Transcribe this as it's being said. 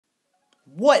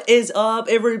What is up,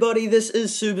 everybody? This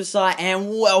is SuperSight,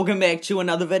 and welcome back to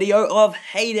another video of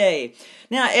Heyday.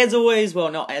 Now, as always, well,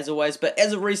 not as always, but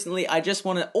as of recently, I just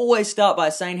want to always start by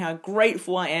saying how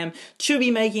grateful I am to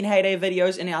be making Heyday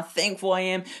videos, and how thankful I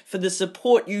am for the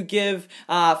support you give,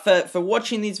 for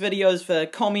watching these videos, for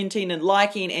commenting and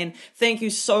liking, and thank you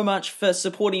so much for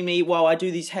supporting me while I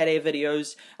do these Heyday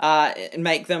videos, and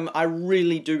make them. I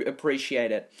really do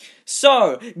appreciate it.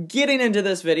 So, getting into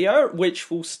this video,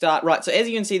 which will start, right, so as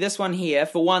you can see, this one here,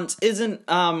 for once, isn't,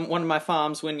 one of my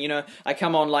farms when, you know, I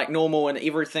come on like normal and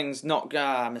everything's not,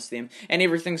 I miss them, and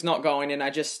everything's not going, and I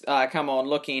just, come on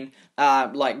looking,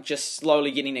 like, just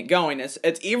slowly getting it going. It's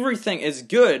everything is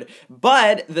good,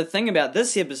 but the thing about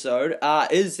this episode,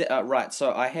 is, right,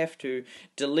 so I have to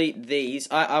delete these.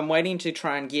 I'm waiting to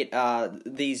try and get,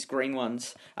 these green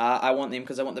ones. I want them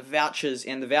because I want the vouchers,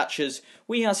 and the vouchers,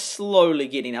 we are slowly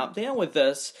getting up there with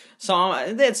this,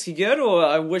 so that's good. Or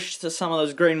I wish that some of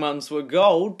those green ones were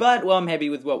gold, but well, I'm happy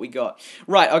with what we got.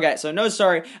 Right, okay, so no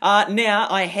sorry. Now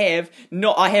I have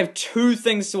two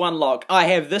things to unlock. I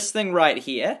have this thing right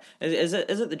here. Is it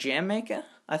the jam maker?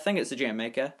 I think it's the jam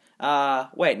maker.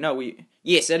 Wait, no,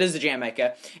 yes, it is the jam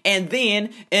maker. And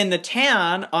then, in the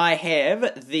town, I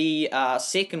have the,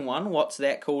 second one. What's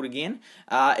that called again?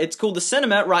 It's called the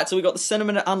cinema, right, so we got the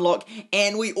cinema to unlock,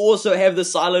 and we also have the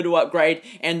silo to upgrade,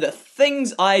 and the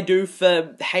things I do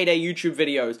for Heyday YouTube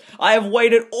videos. I have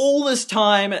waited all this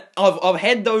time. I've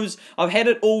had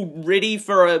it all ready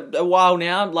for a while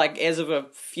now, like, as of a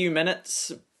few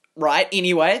minutes. Right,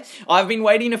 anyway, I've been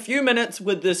waiting a few minutes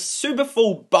with this super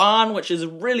full barn, which has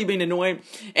really been annoying,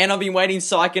 and I've been waiting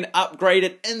so I can upgrade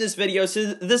it in this video.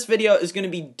 So this video is going to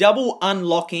be double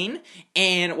unlocking,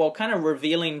 and, well, kind of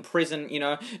revealing present, you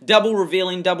know, double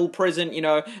revealing, double present, you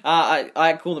know,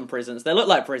 I call them presents. They look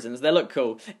like presents, they look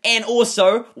cool, and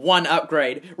also one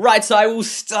upgrade. Right, so I will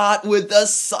start with the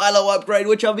silo upgrade,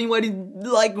 which I've been waiting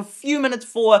like a few minutes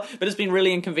for, but it's been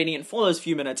really inconvenient for those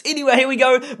few minutes. Anyway, here we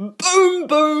go. Boom,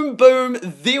 boom, boom,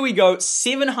 there we go,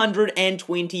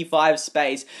 725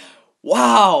 space.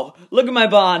 Wow, look at my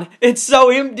barn, it's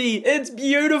so empty, it's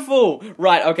beautiful.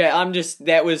 Right, okay, I was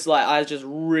just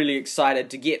really excited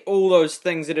to get all those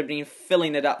things that have been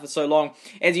filling it up for so long.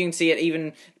 As you can see, it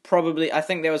even probably, I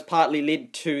think that was partly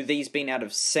led to these being out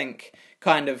of sync.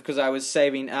 Kind of, because I was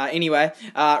saving, anyway,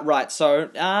 right,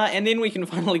 so, and then we can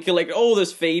finally collect all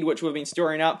this feed, which we've been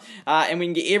storing up, and we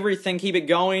can get everything, keep it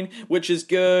going, which is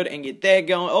good, and get that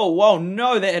going. Oh, whoa,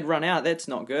 no, that had run out, that's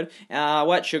not good.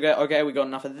 White sugar, okay, we got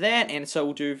enough of that, and so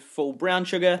we'll do full brown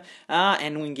sugar,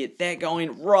 and we can get that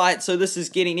going. Right, so this is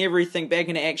getting everything back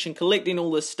into action, collecting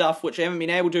all this stuff, which I haven't been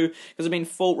able to, because I've been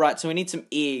full. Right, so we need some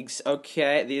eggs.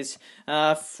 Okay, there's,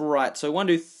 right, so 1,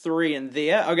 2, 3 in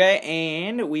there, okay,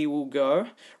 and we will go.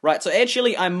 Right, so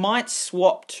actually I might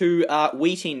swap to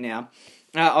wheating now.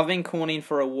 I've been corning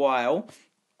for a while,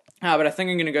 but I think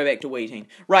I'm going to go back to wheating.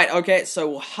 Right, okay, so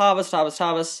we'll harvest.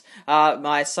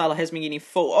 My silo has been getting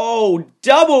full. Oh,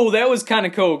 double! That was kind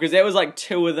of cool, because that was like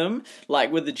 2 of them, like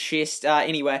with the chest.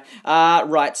 Anyway,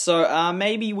 right, so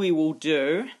maybe we will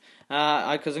do...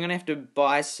 because I'm going to have to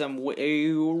buy some...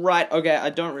 Right, okay, I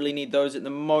don't really need those at the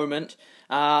moment.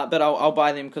 But I'll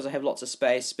buy them because I have lots of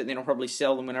space, but then I'll probably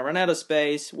sell them when I run out of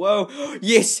space. Whoa,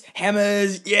 yes,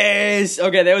 hammers, yes!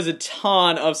 Okay, that was a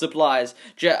ton of supplies.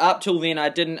 Up till then, I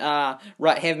didn't,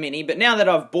 have many, but now that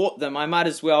I've bought them, I might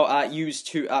as well, use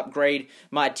to upgrade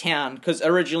my town, because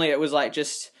originally it was like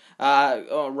just,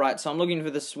 oh, right, so I'm looking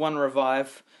for this one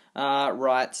revive.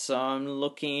 Right, so I'm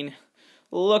looking,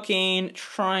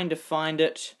 trying to find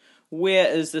it. Where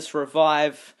is this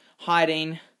revive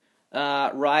hiding?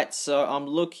 Right, so I'm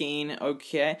looking,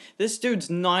 okay, this dude's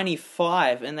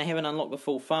 95, and they haven't unlocked the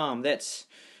full farm. That's,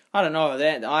 I don't know,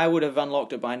 that I would have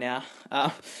unlocked it by now.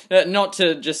 Not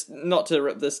to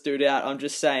rip this dude out, I'm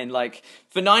just saying, like,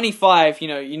 for 95, you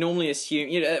know, you normally assume,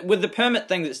 you know, with the permit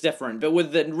things it's different, but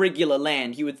with the regular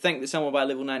land, you would think that someone by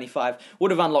level 95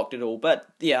 would have unlocked it all, but,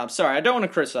 yeah, I'm sorry, I don't want to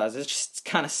criticize, it's just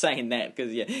kind of saying that,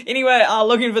 because, yeah. Anyway,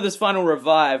 looking for this final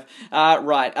revive,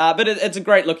 right, but it's a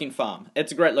great looking farm,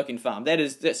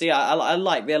 yeah, I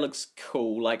like, that looks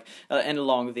cool, like, and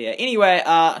along there. Anyway,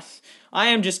 I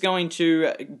am just going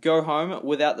to go home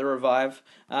without the revive.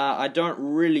 I don't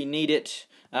really need it.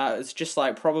 It's just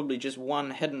like probably just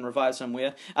one hidden revive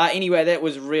somewhere. Anyway, that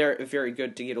was very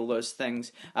good to get all those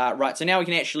things. Right, so now we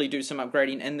can actually do some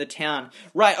upgrading in the town.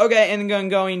 Right, okay, and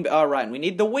going. Right, we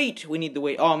need the wheat. We need the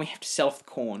wheat. Oh, and we have to sell off the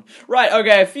corn. Right,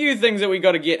 okay, a few things that we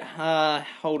got to get.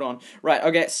 Hold on. Right,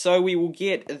 okay, so we will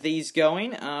get these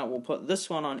going. We'll put this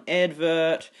one on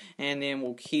advert, and then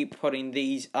we'll keep putting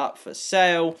these up for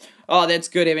sale. Oh, that's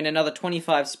good having another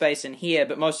 25 space in here,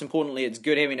 but most importantly, it's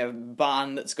good having a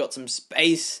barn that's got some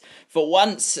space. For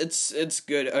once, it's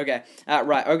good. Okay,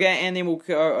 right, okay, and then we'll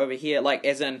go over here, like,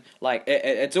 as in, like,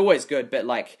 it's always good, but,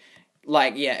 like,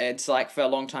 yeah, it's like for a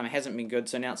long time it hasn't been good,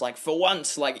 so now it's like, for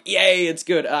once, like, yay, it's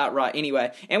good. Right,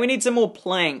 anyway, and we need some more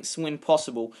planks when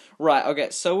possible. Right,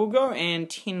 okay, so we'll go, and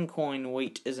 10 coin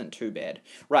wheat isn't too bad.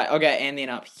 Right, okay, and then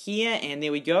up here, and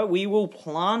there we go, we will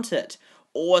plant it.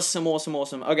 Awesome, awesome,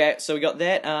 awesome. Okay, so we got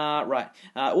that, right.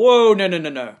 Whoa,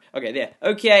 no. Okay, there.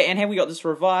 Okay, and have we got this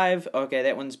revive? Okay,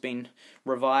 that one's been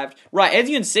revived. Right, as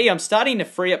you can see, I'm starting to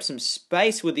free up some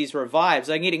space with these revives.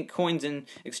 I'm getting coins in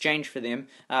exchange for them.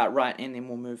 Right, and then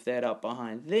we'll move that up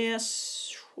behind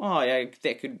this. Oh, yeah,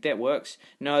 that works.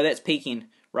 No, that's peaking.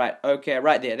 Right, okay,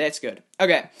 right there, that's good.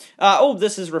 Okay, oh,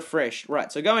 this is refreshed. Right,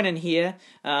 so going in here,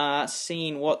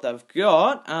 seeing what they've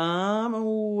got.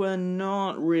 Oh,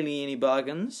 not really any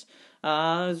bargains.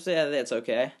 Yeah, that's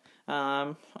okay.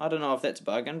 I don't know if that's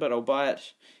bugging, but I'll buy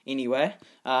it anyway.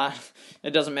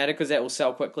 It doesn't matter because that will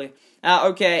sell quickly.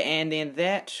 Okay, and then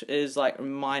that is like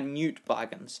minute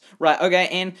bargains. Right, okay,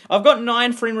 and I've got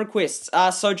 9 friend requests.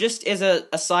 So just as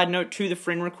a side note to the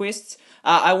friend requests,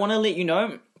 I want to let you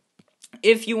know,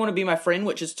 if you want to be my friend,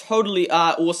 which is totally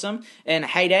awesome in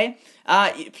Heyday,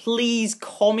 please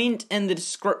comment in the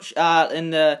description,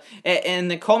 in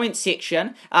the comment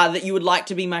section, that you would like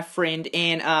to be my friend.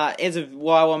 And as of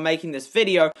while I'm making this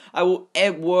video, I will.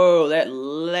 Whoa, that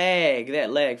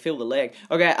lag, feel the lag.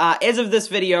 Okay, as of this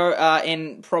video,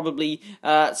 and probably,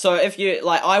 so if you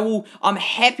like, I'm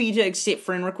happy to accept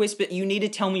friend requests, but you need to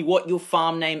tell me what your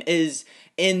farm name is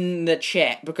in the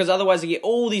chat, because otherwise I get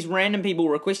all these random people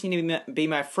requesting to be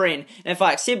my friend, and if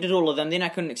I accepted all of them, then I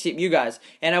couldn't accept you guys,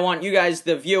 and I want you guys,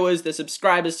 the viewers, the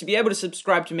subscribers, to be able to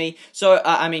subscribe to me, so,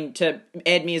 I mean, to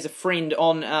add me as a friend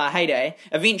on Heyday,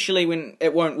 eventually when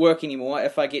it won't work anymore,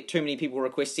 if I get too many people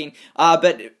requesting,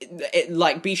 but,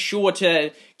 like, be sure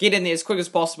to get in there as quick as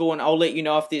possible, and I'll let you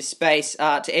know if there's space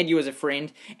to add you as a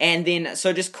friend, and then,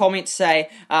 so just comment, say,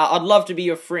 I'd love to be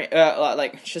your friend,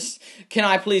 just, can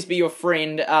I please be your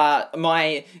friend?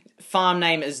 My farm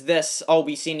name is this, I'll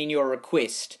be sending you a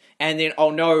request, and then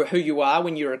I'll know who you are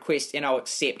when you request, and I'll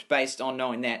accept based on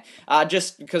knowing that,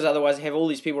 just because otherwise I have all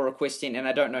these people requesting, and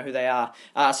I don't know who they are.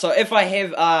 So if I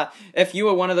have, if you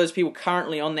are one of those people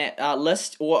currently on that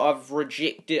list, or I've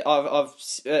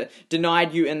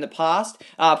denied you in the past,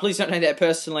 please don't take that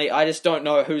personally, I just don't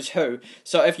know who's who.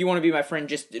 So if you want to be my friend,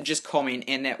 just comment,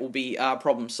 and that will be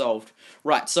problem solved.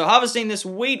 Right, so harvesting this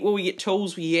wheat, will we get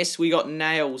tools? Yes, we got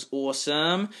nails,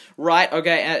 awesome. Right,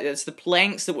 okay, it's the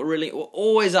planks that we're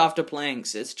always after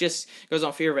planks, it's just goes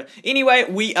on forever. Anyway,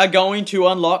 we are going to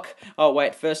unlock, oh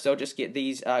wait, first I'll just get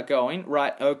these going.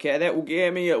 Right, okay, that will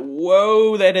give me a,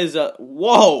 whoa, that is a,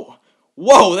 whoa,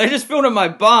 they just filled in my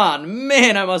barn,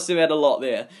 man, I must have had a lot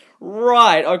there.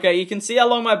 Right, okay, you can see how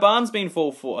long my barn's been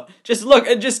full for. Just look,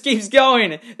 it just keeps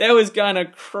going. That was kind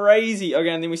of crazy. Okay,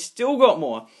 and then we still got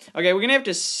more. Okay, we're gonna have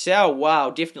to sell,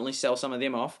 wow, definitely sell some of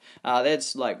them off.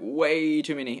 That's like way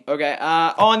too many. Okay,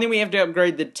 oh, and then we have to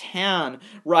upgrade the town.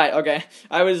 Right, okay,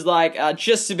 I was like,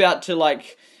 just about to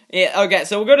like, yeah, okay,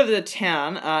 so we'll go to the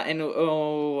town,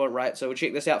 right, so we'll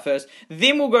check this out first.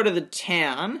 Then we'll go to the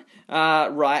town,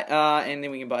 right, and then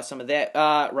we can buy some of that,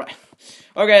 right.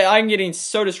 Okay, I'm getting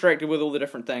so distracted with all the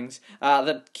different things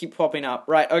that keep popping up.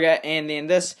 Right, okay, and then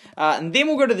this, and then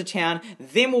we'll go to the town,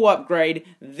 then we'll upgrade,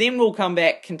 then we'll come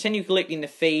back, continue collecting the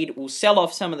feed, we'll sell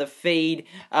off some of the feed,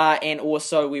 and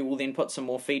also we will then put some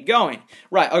more feed going.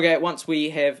 Right, okay, once we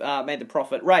have made the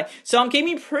profit. Right, so I'm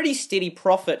keeping pretty steady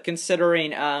profit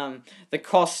considering the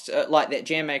cost, like that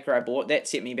jam maker I bought, that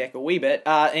set me back a wee bit,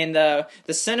 and the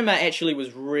cinema actually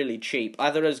was really cheap. I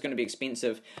thought it was going to be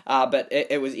expensive, but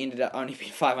it was ended up only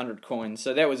being 500 coins,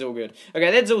 so that was all good.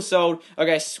 Okay, that's all sold.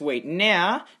 Okay, sweet.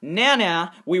 Now,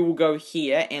 we will go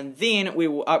here, and then we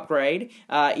will upgrade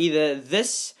either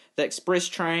this, the express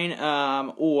train,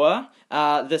 or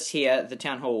this here, the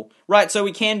town hall. Right, so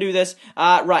we can do this.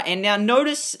 Right, and now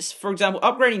notice, for example,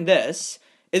 upgrading this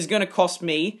is going to cost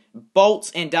me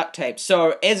bolts and duct tape.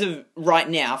 So as of right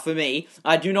now, for me,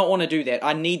 I do not want to do that.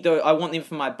 I want them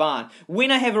for my barn.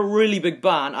 When I have a really big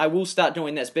barn, I will start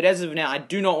doing this. But as of now, I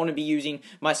do not want to be using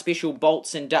my special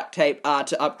bolts and duct tape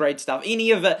to upgrade stuff.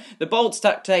 Any of the bolts,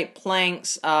 duct tape,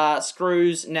 planks,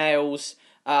 screws, nails,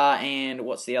 and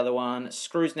what's the other one?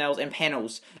 Screws, nails, and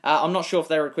panels. I'm not sure if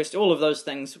they request all of those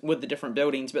things with the different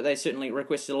buildings, but they certainly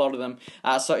requested a lot of them.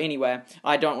 So anyway,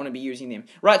 I don't want to be using them.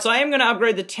 Right, so I am going to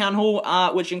upgrade the town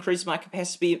hall, which increases my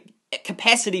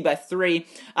capacity by 3,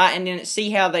 and then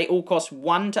see how they all cost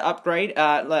 1 to upgrade,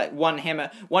 like 1 hammer,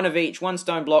 1 of each, 1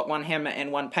 stone block, 1 hammer,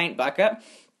 and 1 paint bucket.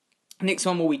 Next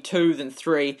one will be 2, then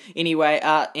 3. Anyway,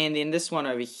 and then this one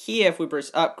over here, if we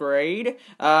press upgrade,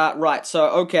 right, so,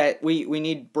 okay, we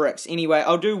need bricks. Anyway,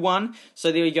 I'll do 1,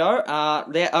 so there we go,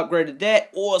 that upgraded that,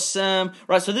 awesome.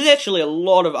 Right, so there's actually a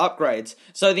lot of upgrades.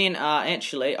 So then,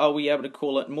 actually, I'll be able to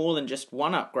call it more than just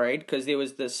 1 upgrade, because there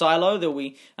was the silo,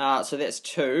 so that's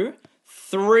 2,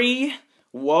 3,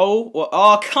 whoa,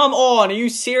 oh, come on, are you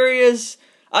serious?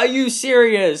 Are you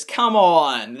serious? Come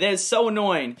on. That's so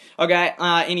annoying. Okay,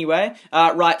 anyway.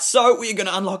 Right, so we're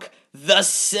gonna unlock the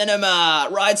cinema.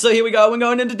 Right, so here we go. We're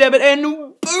going into debit and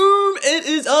boom! It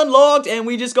is unlocked and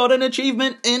we just got an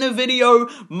achievement in a video.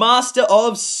 Master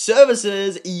of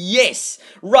Services. Yes!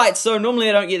 Right, so normally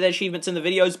I don't get the achievements in the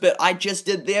videos, but I just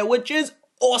did there, which is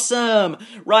awesome!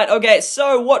 Right, okay,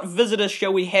 so what visitors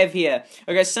shall we have here?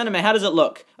 Okay, cinema, how does it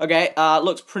look? Okay, it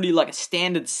looks pretty like a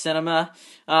standard cinema.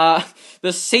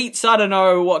 The seats, I don't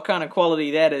know what kind of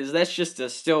quality that is. That's just a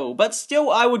still. But still,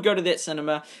 I would go to that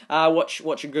cinema, watch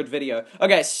a good video.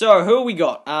 Okay, so who we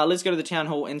got? Let's go to the town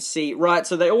hall and see. Right,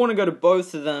 so they all want to go to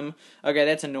both of them. Okay,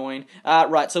 that's annoying.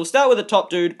 Right, so we'll start with the top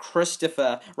dude,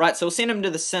 Christopher. Right, so we'll send him to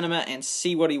the cinema and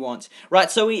see what he wants. Right,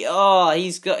 so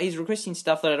he's requesting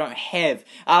stuff that I don't have.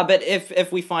 But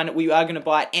if we find it, we are going to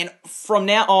buy it. And from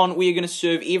now on, we are going to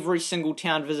serve every single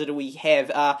town visitor we have.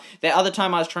 That other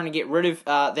time I was trying to get rid of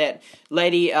that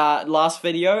lady last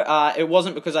video, it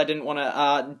wasn't because I didn't want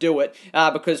to do it,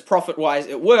 because profit-wise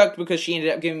it worked, because she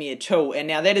ended up giving me a tool. And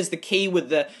now that is the key with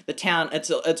the town.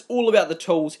 It's all about the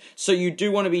tools, so you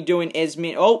do want to be doing as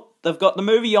many. Oh, they've got the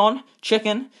movie on,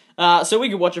 Chicken. So we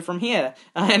could watch it from here,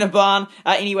 in a barn.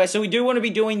 Anyway, so we do want to be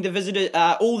doing the visitor,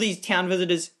 all these town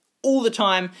visitors all the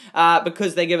time,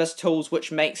 because they give us tools,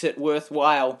 which makes it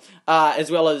worthwhile, as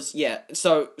well as, yeah,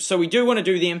 so we do want to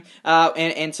do them,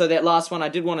 and so that last one I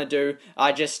did want to do,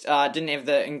 I just, didn't have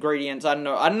the ingredients. I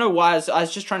don't know why. I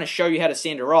was just trying to show you how to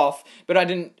send her off, but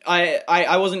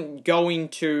I wasn't going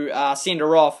to, send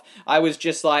her off. I was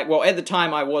just like, well, at the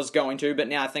time I was going to, but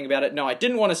now I think about it, no, I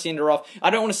didn't want to send her off. I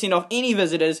don't want to send off any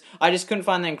visitors. I just couldn't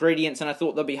find the ingredients, and I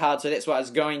thought they'd be hard, so that's why I was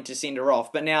going to send her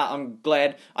off, but now I'm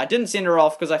glad I didn't send her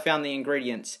off, because I found the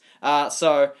ingredients.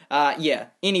 Yeah.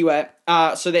 Anyway,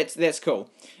 so that's cool.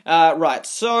 Right,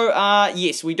 so,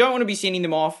 yes, we don't want to be sending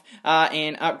them off,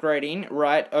 and upgrading,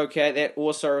 right, okay, that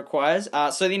also requires,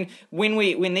 so then,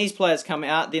 when these players come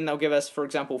out, then they'll give us, for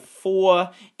example, 4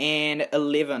 and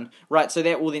 11, right, so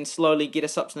that will then slowly get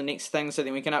us up to the next thing, so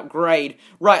then we can upgrade,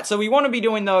 right, so we want to be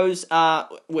doing those,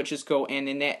 which is cool, and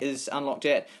then that is unlocked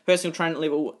at personal trainer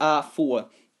level, 4.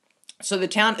 So the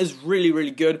town is really, really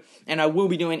good, and I will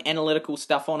be doing analytical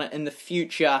stuff on it in the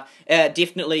future.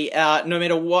 Definitely, no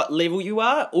matter what level you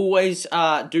are, always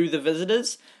do the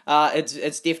visitors.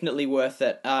 It's definitely worth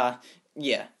it.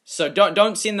 Yeah. So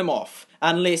don't send them off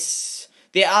unless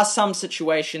there are some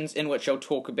situations in which I'll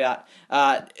talk about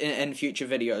in future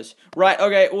videos. Right,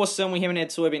 okay, awesome. We haven't had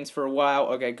soybeans for a while.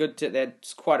 Okay, good to,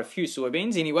 that's quite a few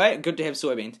soybeans. Anyway, good to have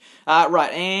soybeans.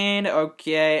 Right, and,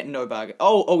 okay, no bargain.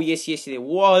 Oh, yes, there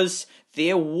was.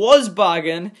 There was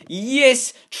bargain.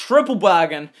 Yes, triple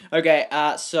bargain. Okay,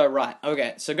 so right.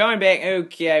 Okay, so going back,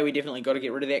 okay, we definitely got to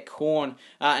get rid of that corn.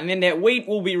 And then that wheat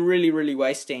will be really, really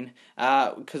wasting.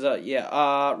 Because,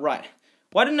 yeah, right.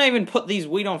 Why didn't I even put these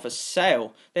wheat on for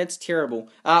sale? That's terrible.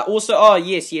 Also, oh,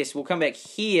 yes, we'll come back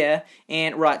here,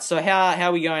 and, right, so how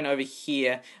are we going over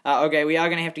here? Okay, we are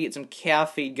going to have to get some cow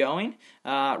feed going.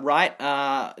 Right.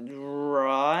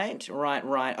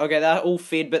 Okay, they're all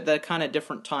fed, but they're kind of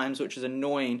different times, which is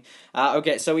annoying.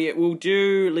 Okay, so we'll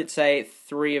do, let's say,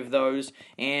 3 of those,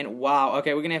 and wow,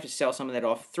 okay, we're going to have to sell some of that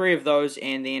off. 3 of those,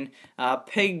 and then,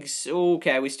 pigs,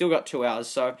 okay, we still got 2 hours,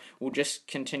 so we'll just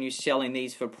continue selling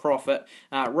these for profit.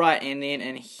 Right, and then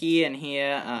in here, and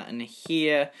here, and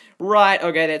here, right,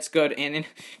 okay, that's good, and then,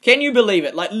 can you believe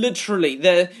it, like, literally,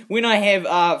 when I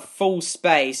have, full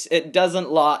space, it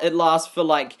doesn't last, it lasts for,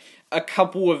 like, a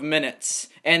couple of minutes,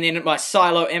 and then my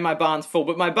silo and my barn's full,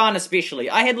 but my barn especially.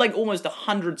 I had like almost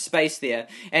 100 space there,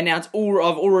 and now I've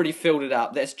already filled it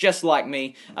up. That's just like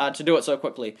me to do it so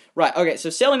quickly. Right, okay, so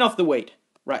selling off the wheat.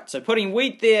 Right, so putting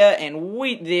wheat there and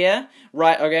wheat there.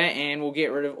 Right, okay, and we'll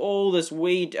get rid of all this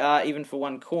wheat, even for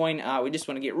 1 coin. We just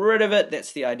want to get rid of it.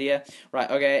 That's the idea. Right,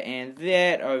 okay, and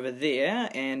that over there,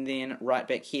 and then right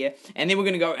back here. And then we're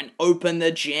going to go and open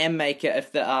the jam maker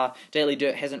if the Daily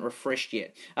Dirt hasn't refreshed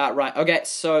yet. Right, okay,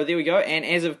 so there we go. And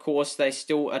as of course, they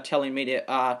still are telling me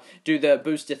to do the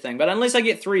booster thing. But unless I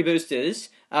get 3 boosters,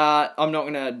 I'm not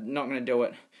gonna do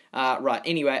it. Right,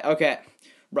 anyway, okay.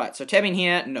 Right, so tabbing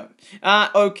here, no.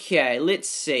 Okay, let's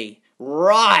see.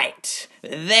 Right,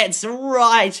 that's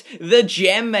right, the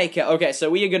jam maker. Okay, so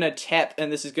we are gonna tap,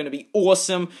 and this is gonna be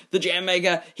awesome. The jam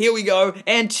maker, here we go,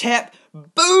 and tap.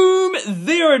 Boom!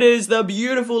 There it is, the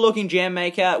beautiful looking jam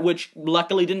maker, which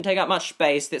luckily didn't take up much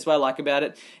space. That's what I like about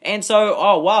it. And so,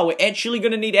 oh wow, we're actually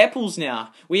gonna need apples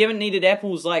now. We haven't needed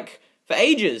apples like for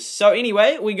ages. So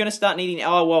anyway, we're going to start needing,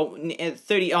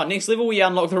 next level we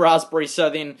unlock the raspberries, so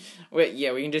then, we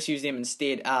can just use them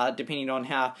instead, depending on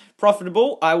how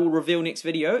profitable, I will reveal next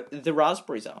video, the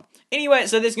raspberries are. Anyway,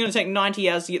 so this is going to take 90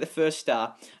 hours to get the first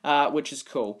star, which is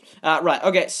cool. Right,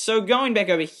 okay, so going back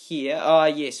over here,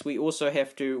 yes, we also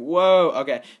have to,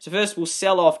 okay, so first we'll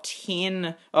sell off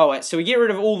 10, so we get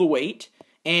rid of all the wheat,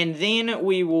 and then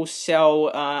we will sell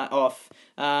off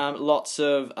lots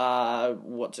of,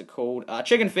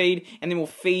 chicken feed, and then we'll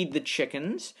feed the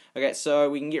chickens. Okay, so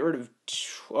we can get rid of,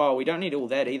 we don't need all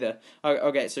that either.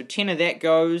 Okay, so 10 of that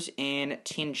goes, and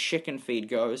 10 chicken feed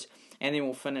goes, and then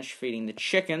we'll finish feeding the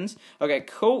chickens. Okay,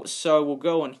 cool, so we'll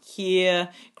go in here,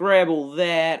 grab all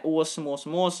that,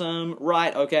 awesome,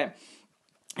 right, okay,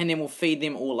 and then we'll feed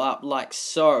them all up like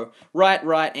so. Right,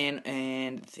 and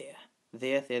there.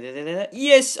 There.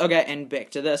 Yes, okay, and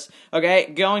back to this. Okay,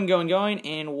 going,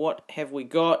 and what have we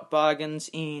got? Bargains,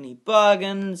 any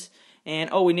bargains?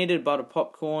 And, we needed butter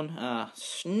popcorn.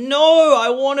 No, I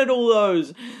wanted all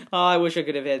those. I wish I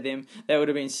could have had them. That would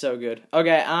have been so good.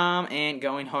 Okay, and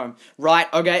going home.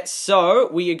 Right, okay, so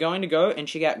we are going to go and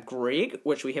check out Greg,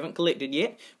 which we haven't collected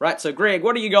yet. Right, so Greg,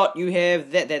 what do you got? You have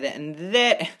that, and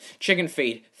that. Chicken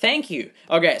feed. Thank you.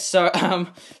 Okay, so,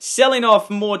 selling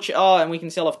off more, and we can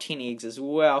sell off 10 eggs as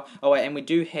well. Oh, wait, and we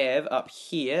do have up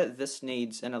here, this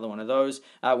needs another one of those.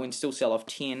 We can still sell off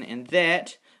 10 and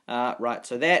that. Right,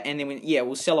 so that, and then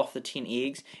we'll sell off the 10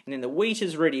 eggs, and then the wheat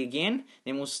is ready again,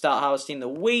 then we'll start harvesting the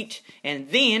wheat, and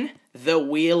then the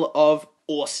Wheel of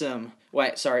Awesome.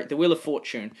 Wait, sorry, the Wheel of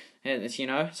Fortune.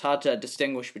 It's hard to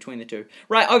distinguish between the two.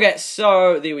 Right, okay,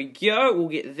 so there we go, we'll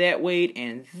get that wheat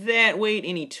and that wheat.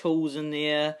 Any tools in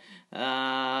there?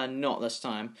 Not this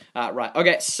time. Right,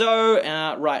 okay,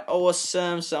 so, right,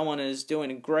 awesome, someone is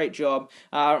doing a great job.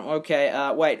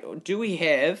 Okay, wait, do we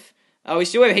have... we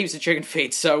still have heaps of chicken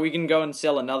feed, so we can go and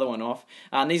sell another one off.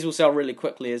 And these will sell really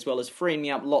quickly, as well as freeing me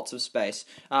up lots of space.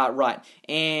 Right,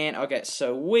 and, okay,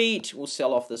 so wheat, we'll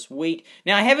sell off this wheat.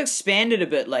 Now, I have expanded a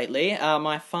bit lately.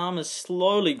 My farm is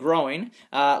slowly growing,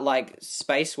 like,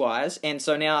 space-wise, and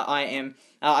so now I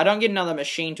don't get another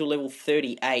machine till level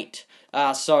 38.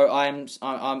 So I'm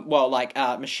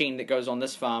machine that goes on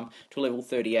this farm to level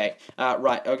 38.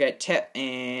 Right, okay, tap,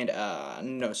 and,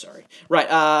 no, sorry.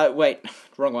 Right, wait,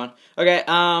 wrong one. Okay,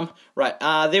 right,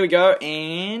 there we go,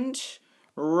 and,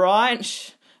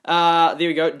 right, there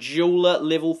we go, jeweler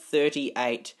level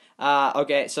 38.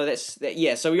 Okay, so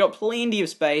so we got plenty of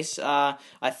space, I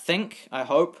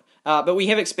hope. But we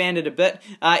have expanded a bit,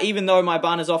 even though my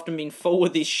barn has often been full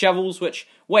with these shovels, which,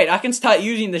 wait, I can start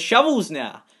using the shovels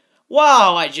now.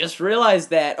 Wow, I just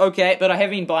realized that. Okay, but I have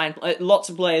been buying, lots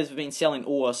of players have been selling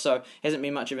ore, so it hasn't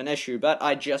been much of an issue, but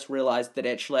I just realized that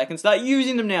actually I can start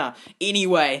using them now.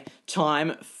 Anyway,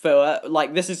 time for,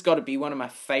 this has got to be one of my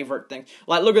favorite things.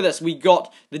 Look at this, we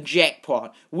got the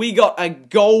jackpot, we got a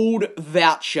gold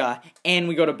voucher, and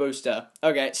we got a booster.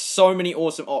 Okay, so many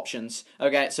awesome options.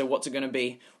 Okay, so what's it gonna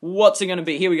be? What's it gonna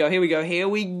be? Here we go,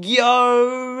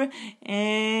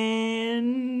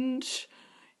 and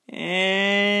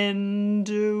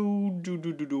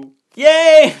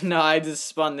yay! No, I just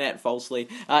spun that falsely.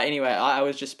 Anyway, I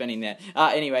was just spinning that.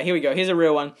 Anyway, here we go. Here's a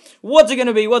real one. What's it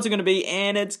gonna be?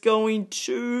 And it's going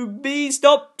to be...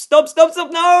 Stop!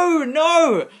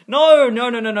 No!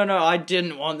 I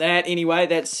didn't want that. Anyway,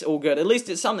 that's all good. At least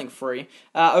it's something free.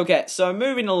 Okay, so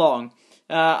moving along.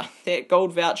 That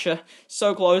gold voucher,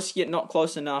 so close, yet not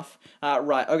close enough.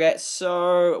 Right, okay,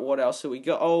 so, what else have we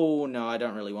got? Oh, no, I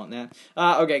don't really want that.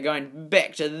 Okay, going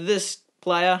back to this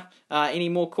player. Any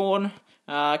more corn?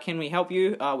 Can we help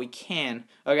you? We can.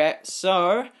 Okay,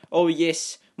 so, oh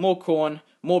yes, more corn,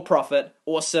 more profit,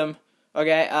 awesome.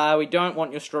 Okay, we don't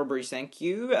want your strawberries, thank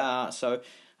you.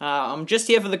 I'm just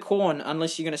here for the corn,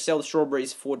 unless you're going to sell the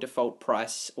strawberries for default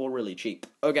price or really cheap.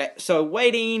 Okay, so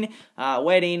waiting,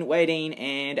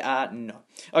 and no.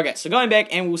 Okay, so going back,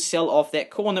 and we'll sell off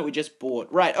that corn that we just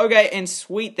bought. Right, okay, and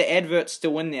sweet, the advert's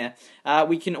still in there.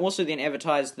 We can also then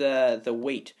advertise the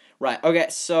wheat. Right, okay,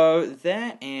 so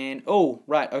that, and, oh,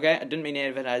 right, okay, I didn't mean to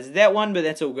advertise that one, but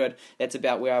that's all good. That's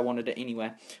about where I wanted it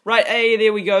anyway. Right, hey,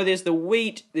 there we go, there's the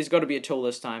wheat. There's got to be a tool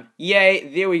this time.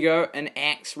 Yay, there we go, an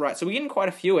axe. Right, so we're getting quite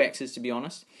a few axes, to be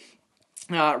honest.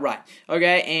 Right,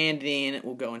 okay, and then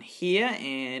we'll go in here,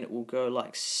 and we'll go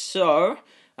like so.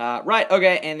 Right,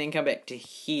 okay, and then come back to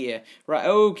here. Right,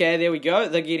 okay, there we go.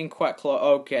 They're getting quite close.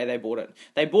 Okay, they bought it.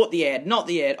 They bought the ad, not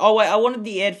the ad. Oh, wait, I wanted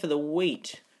the ad for the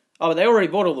wheat. Oh, but they already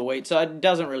bought all the wheat, so it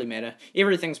doesn't really matter.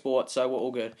 Everything's bought, so we're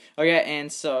all good. Okay,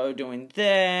 and so doing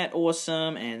that,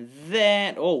 awesome, and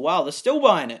that. Oh, wow, they're still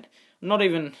buying it. Not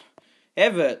even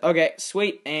ever. Okay,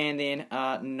 sweet, and then,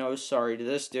 no sorry to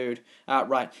this dude.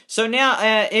 Right, so now,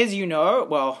 as you know,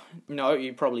 well, no,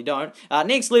 you probably don't.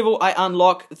 Next level, I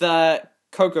unlock the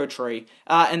cocoa tree.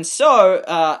 And so,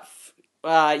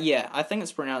 yeah, I think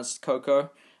it's pronounced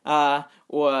cocoa,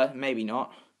 or maybe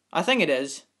not. I think it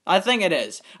is.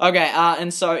 Okay,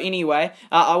 and so anyway,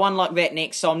 I unlock that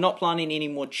next, so I'm not planting any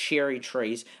more cherry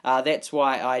trees. That's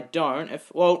why I don't.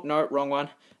 Well, no, wrong one.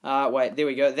 Wait, there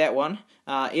we go, that one.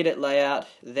 Edit layout,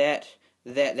 that,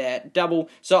 double.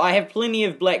 So I have plenty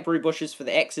of blackberry bushes for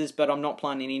the axes, but I'm not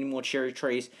planting any more cherry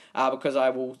trees, because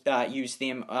I will use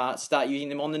them, start using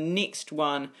them on the next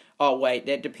one. Oh wait,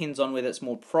 that depends on whether it's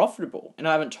more profitable, and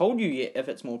I haven't told you yet if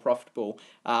it's more profitable,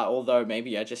 although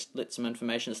maybe I just let some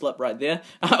information slip right there.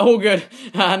 All good,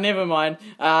 never mind.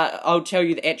 I'll tell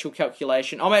you the actual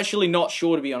calculation. I'm actually not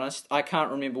sure, to be honest. I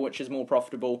can't remember which is more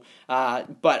profitable,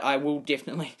 but I will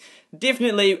definitely,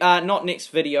 not next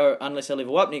video, unless I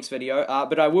level up next video,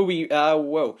 but I will be,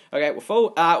 whoa, okay, we're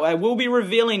full. I will be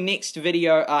revealing next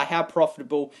video, how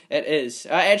profitable it is.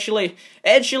 Actually,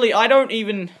 I don't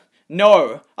even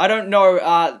know. I don't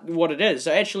know what it is.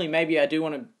 So actually, maybe I do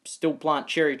want to still plant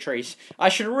cherry trees. I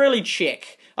should really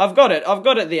check. I've got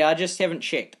it there, I just haven't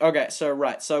checked. Okay, so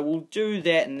right, so we'll do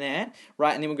that and that,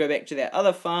 right, and then we'll go back to that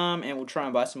other farm, and we'll try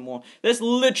and buy some more. That's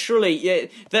literally, yeah,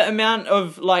 the amount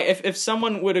of, like, if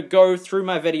someone were to go through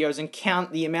my videos and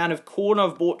count the amount of corn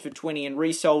I've bought for 20 and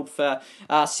resold for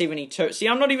 72, see,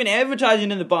 I'm not even advertising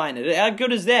in the buying it, how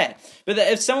good is that? But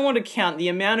if someone were to count the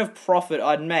amount of profit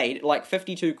I'd made, like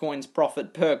 52 coins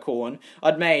profit per corn,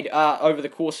 I'd made over the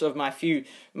course of my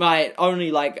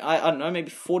only, like, I don't know,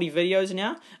 maybe 40 videos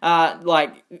now.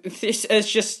 Like, this is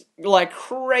just, like,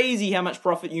 crazy how much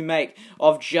profit you make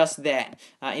of just that.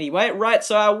 Anyway, right,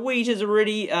 so our wheat is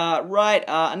already, right,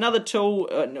 another tool,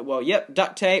 well, yep,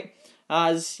 duct tape.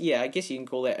 Yeah, I guess you can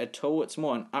call that a tool. It's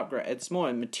more an upgrade. It's more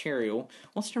a material.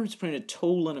 What's the difference between a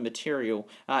tool and a material?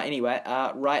 Anyway,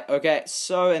 right, okay,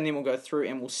 so, and then we'll go through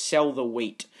and we'll sell the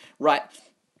wheat. Right,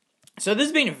 so this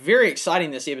has been very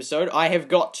exciting, this episode. I have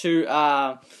got to,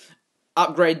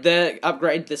 upgrade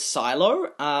the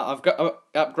silo. I've got to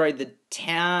upgrade the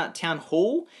town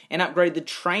hall and upgrade the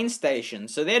train station.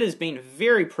 So that has been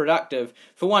very productive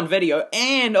for one video,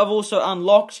 and I've also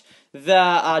unlocked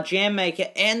the jam maker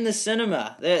and the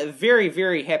cinema. They're very,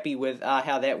 very happy with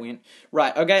how that went.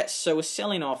 Right, okay, so we're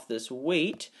selling off this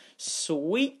wheat.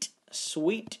 Sweet.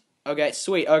 Okay,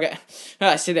 sweet, okay.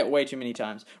 I said that way too many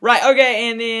times. Right,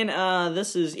 okay, and then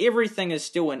everything is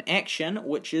still in action,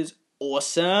 which is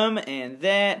awesome, and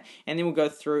then we'll go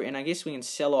through, and I guess we can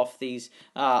sell off these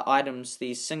items,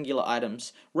 these singular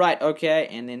items. Right, okay,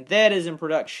 and then that is in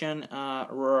production.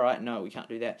 Right, no, we can't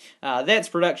do that. That's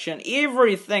production.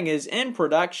 Everything is in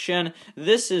production.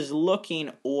 This is looking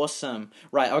awesome.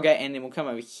 Right, okay, and then we'll come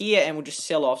over here, and we'll just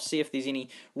sell off, see if there's any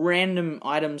random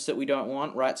items that we don't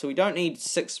want. Right, so we don't need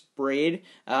 6 bread,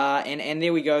 and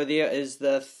there we go. There is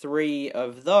the 3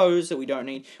 of those that we don't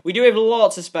need. We do have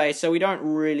lots of space, so we don't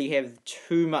really have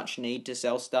too much need to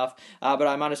sell stuff, but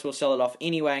I might as well sell it off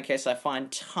anyway in case I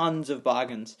find tons of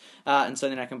bargains, and so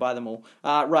then I can buy them all.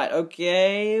 Right,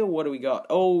 okay, what do we got?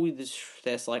 Oh,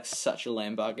 that's like such a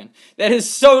lame bargain. That is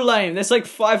so lame. That's like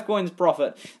 5 coins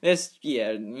profit. That's,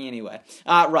 yeah, anyway.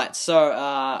 Right,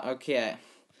 so, okay.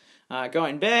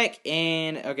 Going back,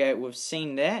 and, okay, we've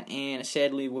seen that, and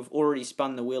sadly we've already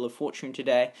spun the Wheel of Fortune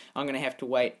today. I'm going to have to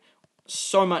wait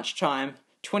so much time,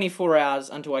 24 hours,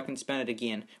 until I can spin it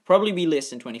again. Probably be less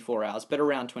than 24 hours, but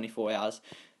around 24 hours.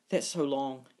 That's so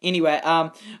long. Anyway,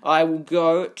 I will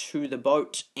go to the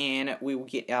boat, and we will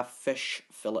get our fish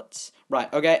fillets.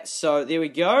 Right, okay, so there we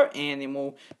go, and then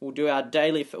we'll do our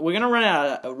daily. We're gonna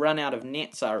run out of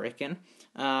nets, I reckon.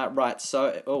 Right,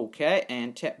 so okay,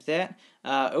 and tap that.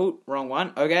 Oh, wrong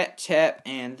one. Okay, tap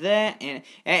and that,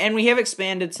 and we have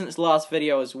expanded since last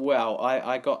video as well.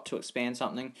 I got to expand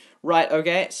something. Right,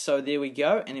 okay, so there we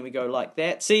go, and then we go like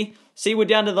that. See, we're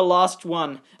down to the last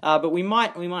one, but we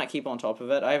might keep on top of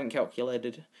it. I haven't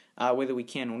calculated whether we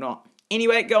can or not.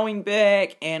 Anyway, going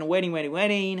back and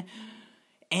waiting.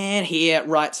 And here,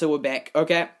 right, so we're back,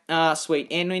 okay, sweet,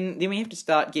 and then we have to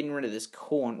start getting rid of this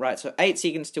corn, right, so 8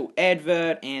 seconds till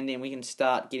advert, and then we can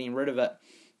start getting rid of it,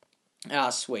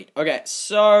 sweet, okay,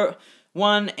 so,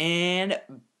 1, and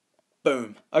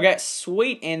boom, okay,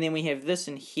 sweet, and then we have this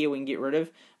in here we can get rid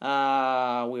of, where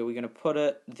are we going to put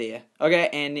it, there, okay,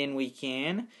 and then we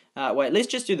can, wait, let's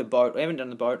just do the boat, we haven't done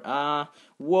the boat,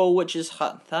 wool, which is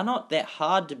hard, they're not that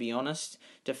hard to be honest,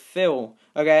 to fill.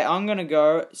 Okay, I'm gonna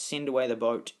go send away the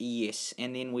boat, yes,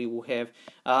 and then we will have,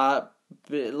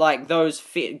 like those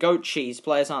goat cheese,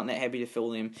 players aren't that happy to fill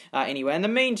them. Anyway, in the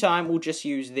meantime, we'll just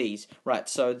use these. Right,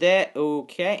 so that,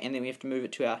 okay, and then we have to move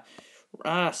it to our,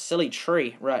 silly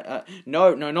tree, right,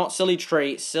 no, not silly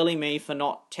tree, silly me for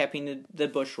not tapping the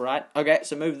bush, right, okay,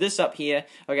 so move this up here,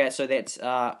 okay, so that's,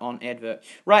 on advert,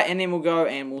 right, and then we'll go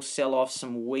and we'll sell off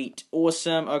some wheat,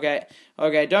 awesome, okay,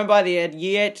 don't buy the ad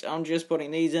yet, I'm just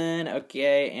putting these in,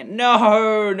 okay, and no,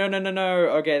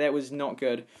 okay, that was not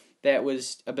good. That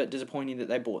was a bit disappointing that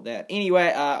they bought that.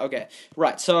 Anyway, okay,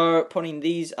 right, so putting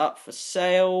these up for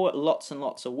sale, lots and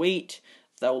lots of wheat.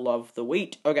 They'll love the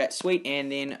wheat. Okay, sweet.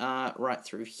 And then right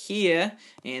through here,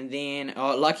 and then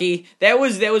lucky. That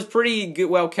was pretty good,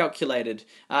 well calculated.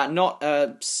 Not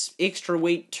extra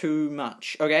wheat too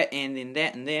much. Okay, and then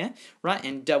that and there, right,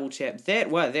 and double tap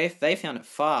that. Wow, they found it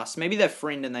fast. Maybe they're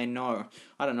friend and they know.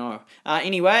 I don't know.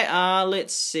 Anyway,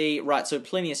 let's see. Right, so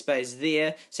plenty of space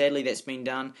there. Sadly, that's been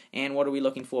done. And what are we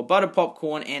looking for? Butter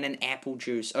popcorn and an apple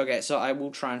juice. Okay, so I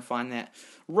will try and find that.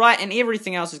 Right, and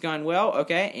everything else is going well.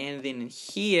 Okay, and then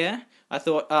here, I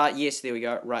thought, yes, there we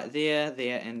go. Right, there,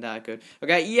 and good.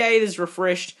 Okay, yay, this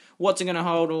refreshed. What's it going to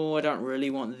hold? Oh, I don't really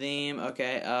want them.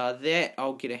 Okay, that,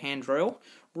 I'll get a hand drill.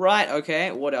 Right,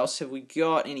 okay, what else have we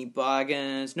got? Any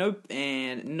bargains? Nope,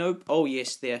 and nope. Oh,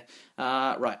 yes, there.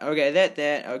 Right, okay,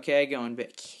 that, okay, going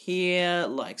back here,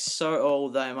 like so. Oh,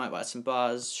 they might buy some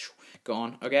bars.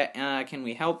 Gone. Okay, can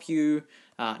we help you?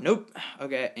 Nope.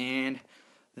 Okay, and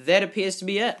that appears to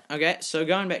be it. Okay, so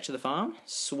going back to the farm.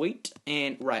 Sweet.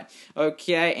 And, right.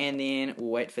 Okay, and then we'll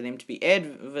wait for them to be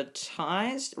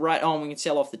advertised. Right, oh, and we can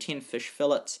sell off the 10 fish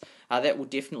fillets. That will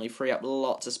definitely free up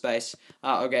lots of space.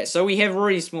 Okay, so we have a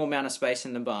really small amount of space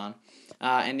in the barn.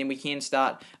 And then we can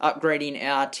start upgrading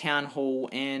our town hall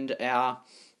and our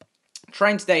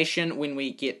train station when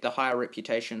we get the higher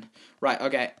reputation. Right,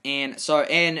 okay, and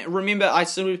remember,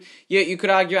 you could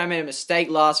argue I made a mistake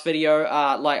last video,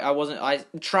 I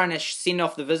trying to send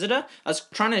off the visitor. I was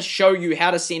trying to show you how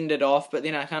to send it off, but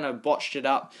then I kind of botched it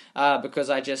up,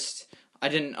 because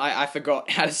I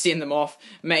forgot how to send them off.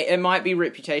 It might be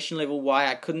reputation level why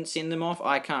I couldn't send them off.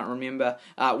 I can't remember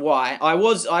why. I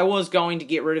was going to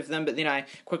get rid of them, but then I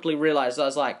quickly realized, I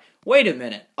was like, wait a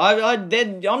minute, I'm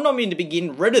not meant to be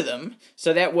getting rid of them,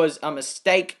 so that was a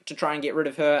mistake to try and get rid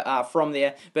of her from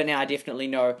there, but now I definitely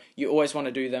know you always want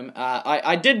to do them.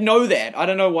 I did know that. I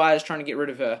don't know why I was trying to get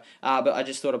rid of her, but I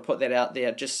just thought I'd put that out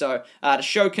there, just so, to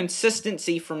show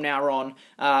consistency from now on.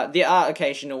 There are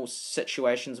occasional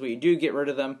situations where you do get rid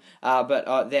of them,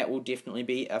 but that will definitely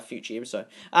be a future episode.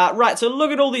 Right, so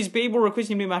look at all these people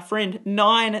requesting to be my friend.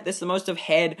 9, that's the most I've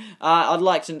had. I'd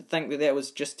like to think that was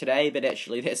just today, but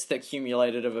actually that's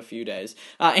accumulated of a few days.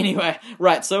 Anyway,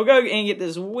 right, so we'll go and get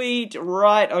this wheat.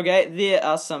 Right, okay, there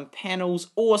are some panels.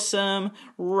 Awesome.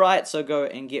 Right, so go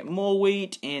and get more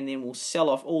wheat, and then we'll sell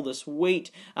off all this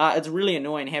wheat. It's really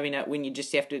annoying having it when you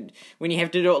have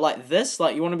to do it like this.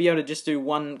 Like, you want to be able to just do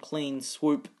one clean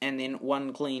swoop and then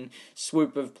one clean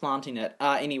swoop of planting it.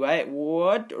 Anyway,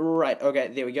 what? Right, okay,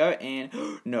 there we go, and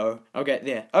no, okay,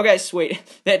 there. Okay, sweet.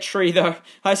 That tree, though,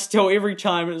 I still, every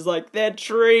time, it was like, that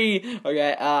tree.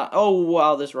 Okay, oh,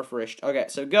 wow, this refreshed. Okay,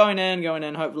 so going in,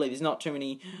 hopefully there's not too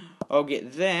many. I'll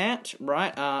get that,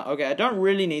 right, okay, I don't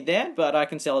really need that, but I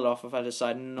can sell it off if I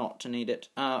decide not to need it,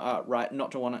 right,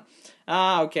 not to want it.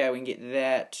 Okay, we can get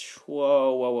that.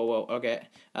 Whoa, okay,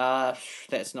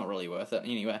 that's not really worth it,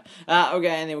 anyway. Okay,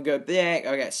 and then we'll go back,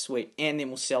 okay, sweet, and then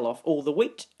we'll sell off all the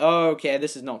wheat. Okay,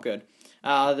 this is not good,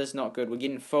 we're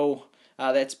getting full,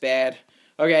 that's bad.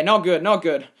 Okay, not good, not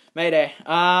good. Mayday.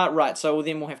 Right, so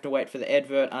then we'll have to wait for the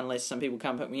advert unless some people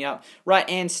come pick me up. Right,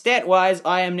 and stat-wise,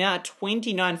 I am now at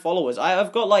 29 followers.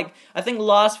 I've got, like, I think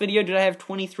last video, did I have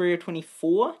 23 or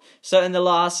 24? So since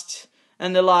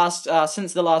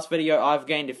the last video, I've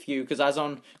gained a few, because I was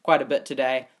on quite a bit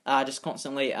today, just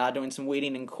constantly doing some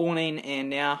weeding and corning, and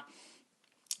now,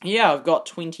 yeah, I've got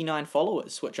 29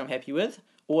 followers, which I'm happy with.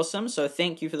 Awesome, so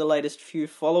thank you for the latest few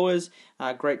followers.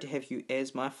 Great to have you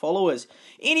as my followers.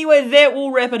 Anyway, that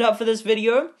will wrap it up for this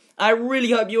video. I really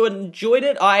hope you enjoyed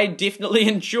it. I definitely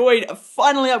enjoyed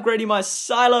finally upgrading my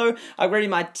silo, upgrading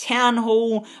my town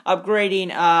hall, upgrading,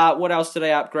 what else did I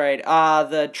upgrade?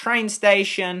 The train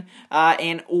station,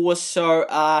 and also,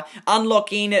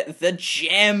 unlocking the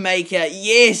jam maker,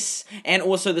 yes! And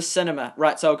also the cinema,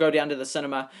 right, so I'll go down to the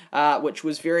cinema, which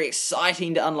was very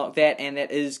exciting to unlock that, and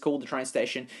that is called the train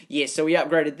station. Yes, so we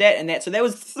upgraded that and that, so that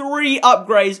was 3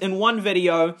 upgrades in one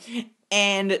video,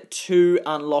 and 2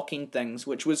 unlocking things,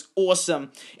 which was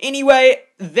awesome. Anyway,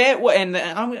 I'm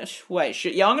gonna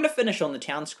finish on the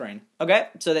town screen. Okay,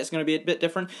 so that's gonna be a bit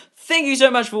different. Thank you so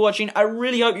much for watching. I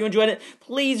really hope you enjoyed it.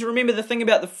 Please remember the thing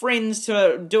about the friends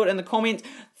to do it in the comments.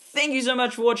 Thank you so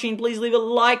much for watching. Please leave a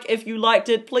like if you liked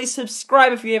it. Please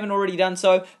subscribe if you haven't already done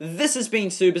so. This has been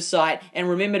SuperSight, and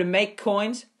remember to make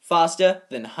coins faster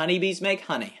than honeybees make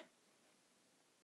honey.